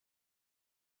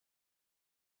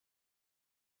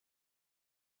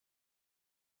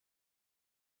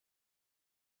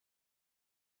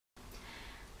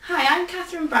Hi, I'm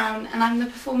Kathryn Brown and I'm the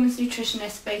performance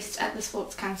nutritionist based at the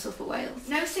Sports Council for Wales.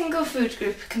 No single food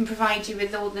group can provide you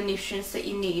with all the nutrients that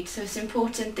you need, so it's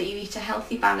important that you eat a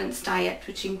healthy, balanced diet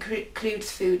which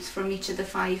includes foods from each of the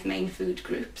 5 main food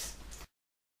groups.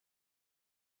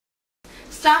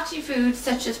 Starchy foods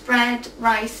such as bread,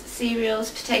 rice,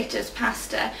 cereals, potatoes,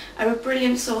 pasta are a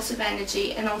brilliant source of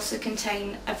energy and also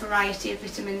contain a variety of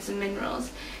vitamins and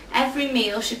minerals. Every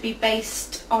meal should be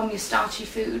based on your starchy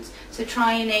foods, so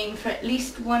try and aim for at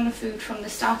least one food from the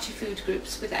starchy food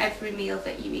groups with every meal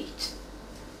that you eat.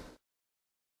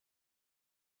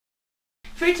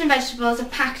 Fruit and vegetables are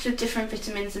packed with different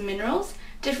vitamins and minerals.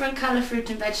 Different colour fruit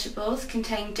and vegetables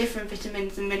contain different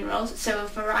vitamins and minerals, so a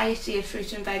variety of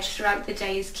fruit and veg throughout the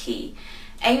day is key.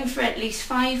 Aim for at least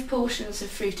 5 portions of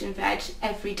fruit and veg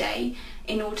every day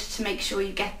in order to make sure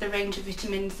you get the range of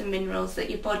vitamins and minerals that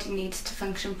your body needs to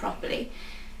function properly.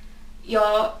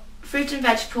 Your fruit and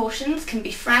veg portions can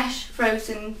be fresh,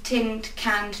 frozen, tinned,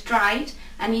 canned, dried,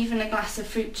 and even a glass of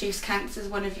fruit juice counts as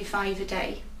one of your 5 a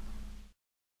day.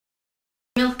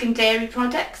 Milk and dairy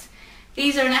products.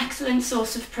 These are an excellent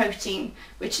source of protein,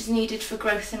 which is needed for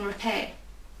growth and repair.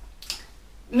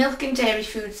 Milk and dairy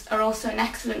foods are also an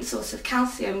excellent source of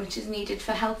calcium, which is needed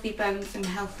for healthy bones and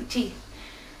healthy teeth.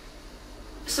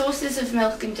 Sources of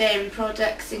milk and dairy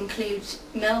products include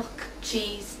milk,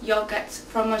 cheese, yogurts,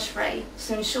 fromage frais,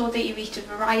 so ensure that you eat a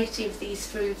variety of these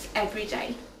foods every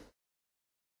day.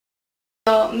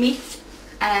 Your meat,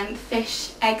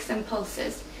 fish, eggs and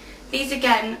pulses. These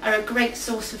again are a great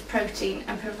source of protein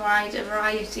and provide a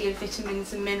variety of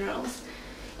vitamins and minerals.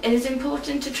 It is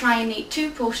important to try and eat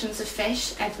 2 portions of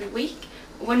fish every week,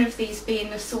 one of these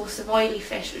being a source of oily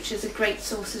fish, which is a great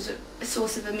source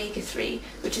of omega-3,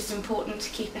 which is important to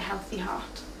keep a healthy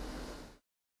heart.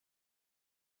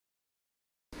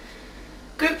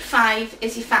 Group 5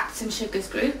 is your fats and sugars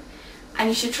group, and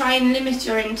you should try and limit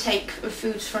your intake of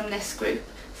foods from this group.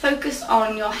 Focus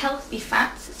on your healthy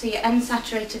fats, so your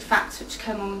unsaturated fats which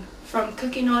come from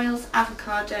cooking oils,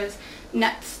 avocados,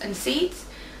 nuts and seeds,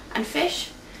 and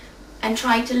fish, and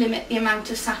try to limit the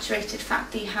amount of saturated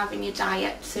fat that you have in your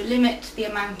diet. So limit the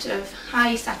amount of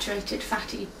high saturated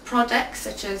fatty products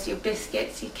such as your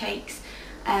biscuits, your cakes,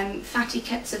 fatty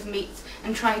cuts of meat,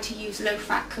 and try to use low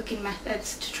fat cooking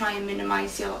methods to try and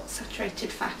minimise your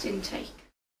saturated fat intake.